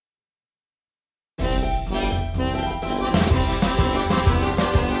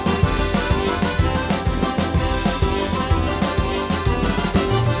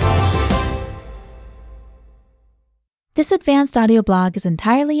This advanced audio blog is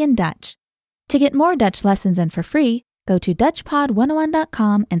entirely in Dutch. To get more Dutch lessons and for free, go to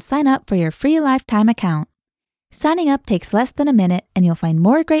DutchPod101.com and sign up for your free lifetime account. Signing up takes less than a minute and you'll find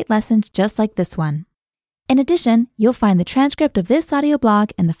more great lessons just like this one. In addition, you'll find the transcript of this audio blog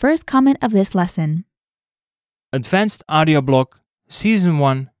and the first comment of this lesson. Advanced Audio Blog, Season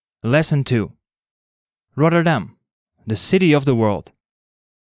 1, Lesson 2. Rotterdam, the city of the world.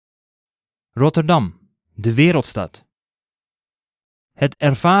 Rotterdam, de wereldstad. Het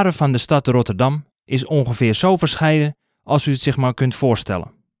ervaren van de stad Rotterdam is ongeveer zo verscheiden als u het zich maar kunt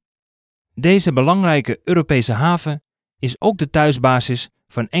voorstellen. Deze belangrijke Europese haven is ook de thuisbasis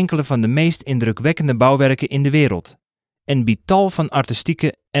van enkele van de meest indrukwekkende bouwwerken in de wereld en biedt tal van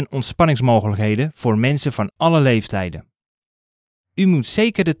artistieke en ontspanningsmogelijkheden voor mensen van alle leeftijden. U moet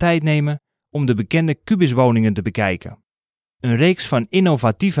zeker de tijd nemen om de bekende kubuswoningen te bekijken. Een reeks van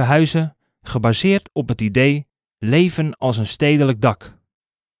innovatieve huizen gebaseerd op het idee leven als een stedelijk dak.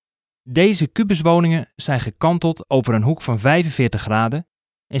 Deze kubuswoningen zijn gekanteld over een hoek van 45 graden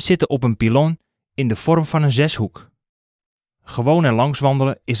en zitten op een piloon in de vorm van een zeshoek. Gewoon er langs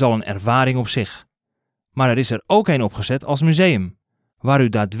wandelen is al een ervaring op zich. Maar er is er ook een opgezet als museum, waar u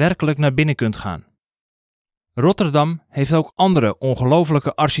daadwerkelijk naar binnen kunt gaan. Rotterdam heeft ook andere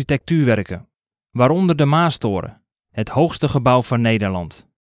ongelofelijke architectuurwerken, waaronder de Maastoren, het hoogste gebouw van Nederland.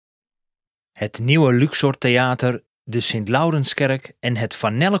 Het nieuwe Luxor Theater, de Sint-Laurenskerk en het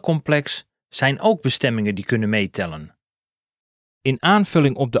Van Nelle-complex zijn ook bestemmingen die kunnen meetellen. In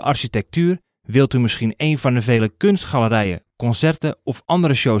aanvulling op de architectuur wilt u misschien een van de vele kunstgalerijen, concerten of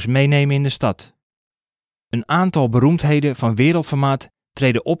andere shows meenemen in de stad. Een aantal beroemdheden van wereldformaat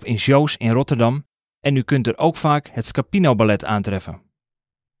treden op in shows in Rotterdam en u kunt er ook vaak het Scapino Ballet aantreffen.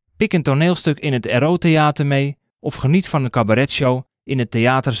 Pik een toneelstuk in het RO Theater mee of geniet van een cabaretshow in het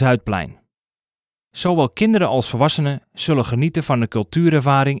Theater Zuidplein. Zowel kinderen als volwassenen zullen genieten van de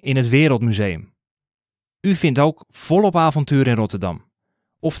cultuurervaring in het Wereldmuseum. U vindt ook volop avontuur in Rotterdam.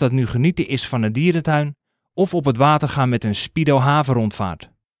 Of dat nu genieten is van de dierentuin of op het water gaan met een Speedo havenrondvaart.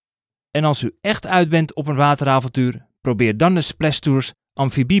 En als u echt uit bent op een wateravontuur, probeer dan de Splash Tours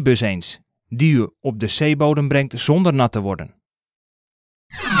amfibiebus eens, die u op de zeebodem brengt zonder nat te worden.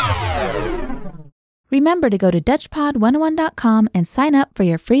 Remember to go to DutchPod101.com and sign up for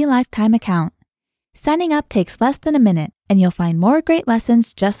your free lifetime account. Signing up takes less than a minute and you'll find more great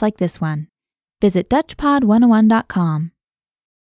lessons just like this one. Visit DutchPod101.com.